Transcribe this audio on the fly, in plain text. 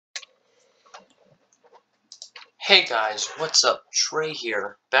Hey guys, what's up? Trey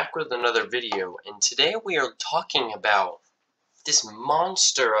here, back with another video, and today we are talking about this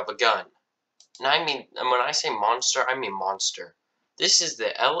monster of a gun. And when I say monster, I mean monster. This is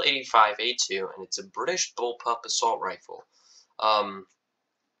the L85A2, and it's a British bullpup assault rifle.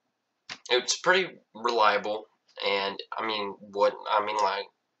 It's pretty reliable, and like,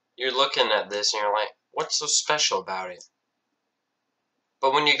 you're looking at this and you're like, what's so special about it?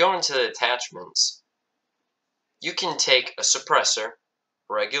 But when you go into the attachments, you can take a suppressor,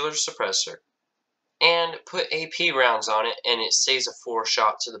 regular suppressor, and put AP rounds on it, and it stays a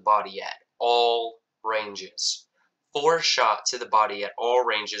 4-shot to the body at all ranges. 4-shot to the body at all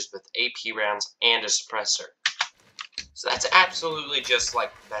ranges with AP rounds and a suppressor. So that's absolutely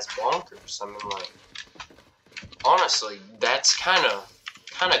that's bonkers. I mean, like, honestly, that's kind of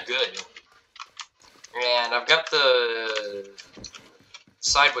good. And I've got the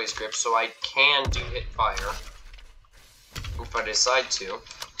sideways grip, so I can do hip fire if I decide to.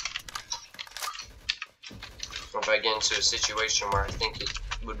 If I get into a situation where I think it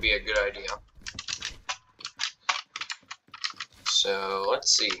would be a good idea. So,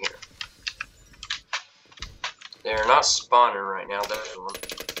 let's see here. They're not spawning right now, there's one.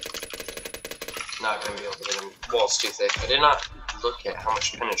 Not going to be able to hit them. Wall's too thick. I did not look at how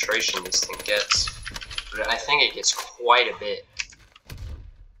much penetration this thing gets, but I think it gets quite a bit.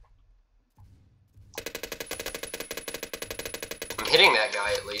 I'm hitting that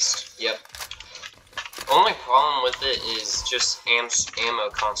guy at least. Yep. Only problem with it is just ammo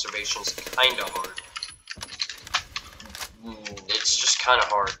conservation's kinda hard. It's just kinda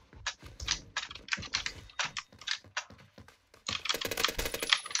hard.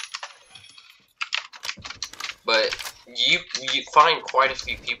 But you find quite a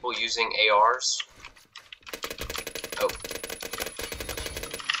few people using ARs. Oh.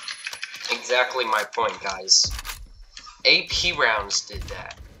 Exactly my point, guys. AP rounds did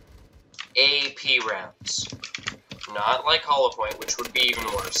that. AP rounds. Not like hollow point, which would be even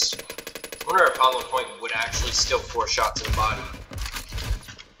worse. I wonder if hollow point would actually still 4-shot to the body.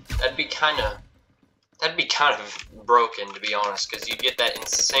 That'd be kind of broken, to be honest, because you get that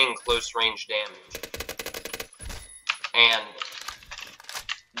insane close range damage. And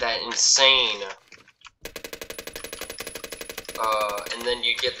that insane and then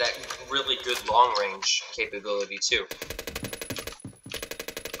you get that really good long range capability too.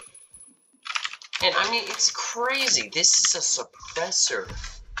 And I mean, it's crazy. This is a suppressor.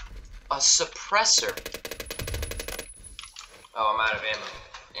 A suppressor. Oh, I'm out of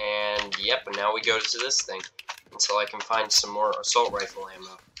ammo. And yep, and now we go to this thing until I can find some more assault rifle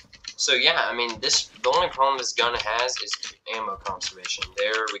ammo. So yeah, I mean, the only problem this gun has is ammo conservation.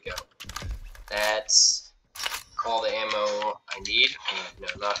 There we go. That's all the ammo I need. No,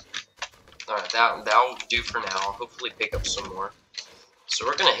 not. Alright, that'll do for now. I'll hopefully pick up some more. So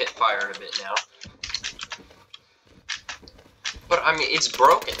we're gonna hit fire in a bit now. But I mean, it's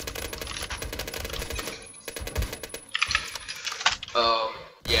broken.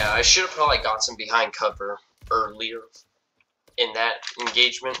 Yeah, I should have probably got some behind cover earlier in that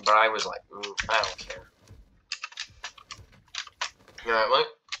engagement, but I was like, I don't care. Alright, well,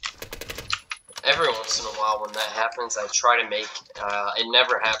 every once in a while when that happens, I try to make, it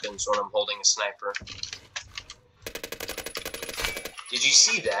never happens when I'm holding a sniper. Did you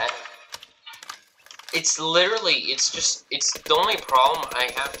see that? It's literally, it's the only problem I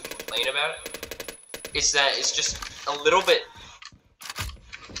have to complain about it is that it's just a little bit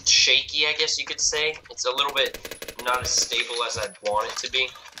shaky, I guess you could say. It's a little bit not as stable as I'd want it to be.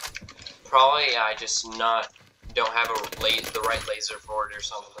 Probably I just don't have the right laser for it or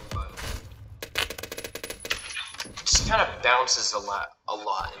something, but it just kind of bounces a lot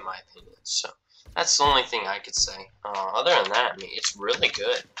in my opinion. So that's the only thing I could say. Other than that, I mean, it's really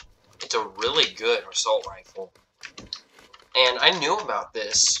good. It's a really good assault rifle. And I knew about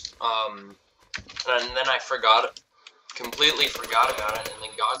this, and then I completely forgot about it, and then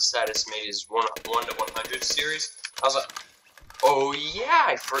God Status made his 1 to 100 series. I was like, oh yeah,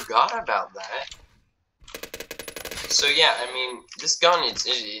 I forgot about that. So yeah, I mean, this gun,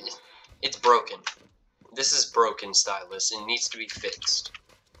 it's broken. This is broken, stylus. It needs to be fixed.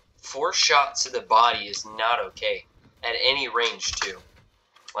 4-shot to the body is not okay. At any range, too.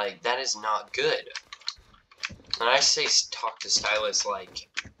 Like, that is not good. And I say talk to stylists like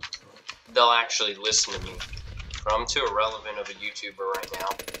they'll actually listen to me. But I'm too irrelevant of a YouTuber right now.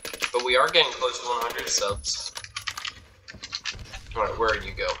 But we are getting close to 100 subs. Alright, where'd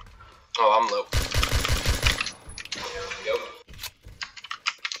you go? Oh, I'm low. There we go.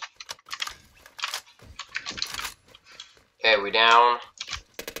 Okay, we down.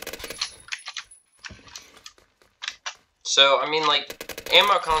 So, I mean, like,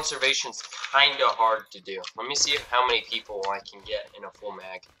 ammo conservation's kinda hard to do. Let me see how many people I can get in a full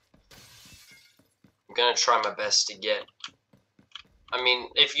mag. I'm gonna try my best to get... I mean,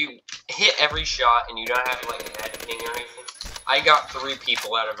 if you hit every shot and you don't have, like, a bad ping or anything, I got 3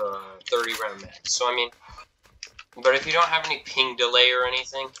 people out of a 30-round mag. So, I mean, but if you don't have any ping delay or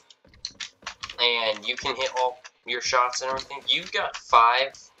anything, and you can hit all your shots and everything, you've got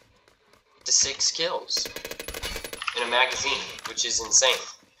 5 to 6 kills in a magazine, which is insane.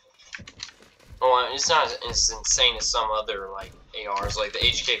 Well, it's not as insane as some other, like, ARs, like the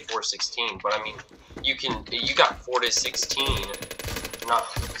HK416, but I mean, you got 4 to 16, not,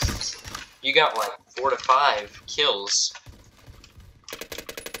 you got like 4 to 5 kills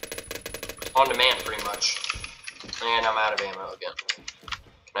on demand, pretty much. And I'm out of ammo again.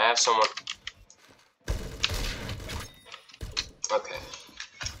 Can I have someone? Okay.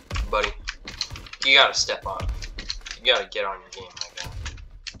 Buddy, you gotta step on. You gotta get on your game, my guy.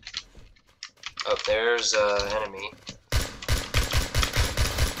 Oh, there's an enemy.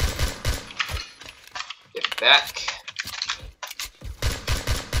 Get back.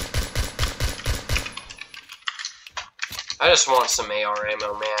 I just want some AR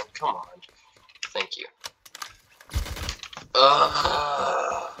ammo, man. Come on. Thank you.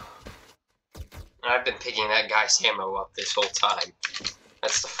 I've been picking that guy's ammo up this whole time.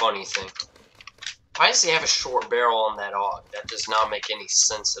 That's the funny thing. Why does he have a short barrel on that AUG? That does not make any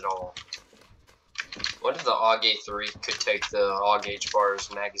sense at all. What if the AUG A3 could take the AUG H-Bar's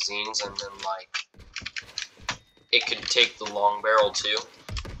magazines and then, like, it could take the long barrel too?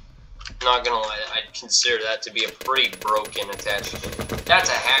 Not gonna lie, I'd consider that to be a pretty broken attachment. That's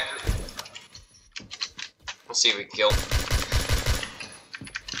a hacker. Let's see if we can kill.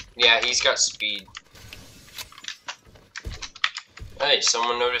 Yeah, he's got speed. Hey,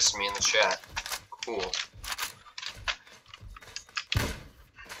 someone noticed me in the chat. Cool.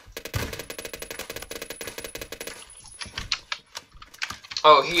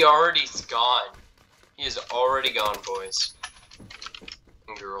 Oh, he already's gone. He is already gone, boys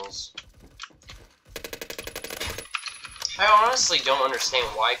and girls. I honestly don't understand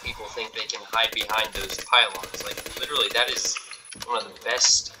why people think they can hide behind those pylons. Like, literally, that is one of the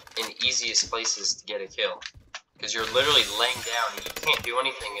best and easiest places to get a kill. Because you're literally laying down and you can't do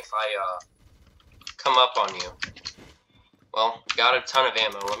anything if I, come up on you. Well, got a ton of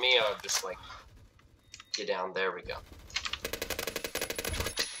ammo. Let me, just, like, get down. There we go.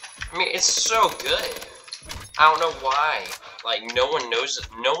 I mean, it's so good. I don't know why. Like, no one knows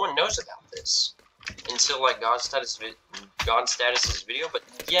about this until, like, God's Status's video, but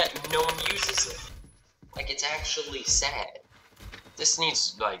yet no one uses it. Like, it's actually sad. This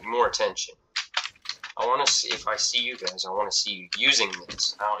needs, like, more attention. I want to see, if I see you guys, I want to see you using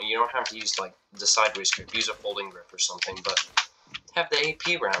this. You don't have to use, like, the sideways grip. Use a folding grip or something, but have the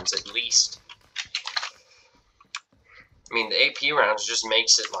AP rounds at least. I mean, the AP rounds just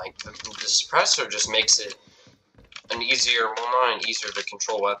makes it, like, the suppressor just makes it an easier, well, not an easier to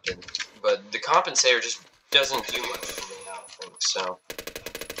control weapon, but the compensator just doesn't do much for me, I don't think, so.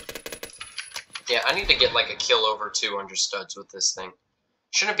 Yeah, I need to get, like, a kill over 200 studs with this thing.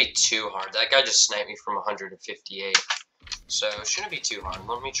 Shouldn't be too hard. That guy just sniped me from 158. So, it shouldn't be too hard.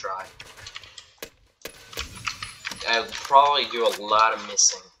 Let me try. I'll probably do a lot of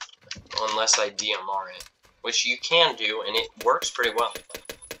missing. Unless I DMR it. Which you can do, and it works pretty well.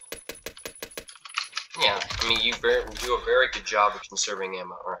 Yeah, I mean, you do a very good job of conserving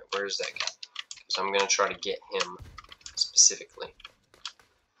ammo. Alright, where's that guy? Because I'm going to try to get him specifically.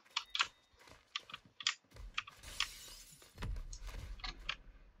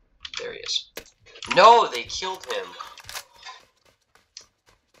 There he is. No, they killed him.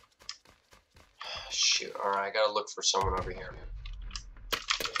 Shoot, alright, I gotta look for someone over here.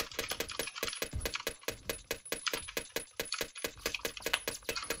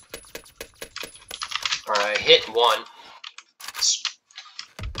 Alright, hit one.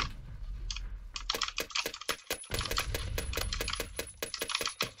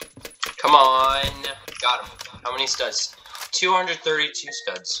 Come on. Got him. How many studs? 232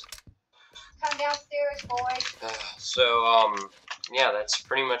 studs. Come downstairs, boy. So, yeah, that's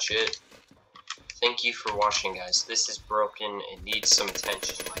pretty much it. Thank you for watching, guys. This is broken. It needs some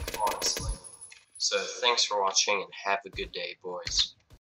attention, like, honestly. So, thanks for watching, and have a good day, boys.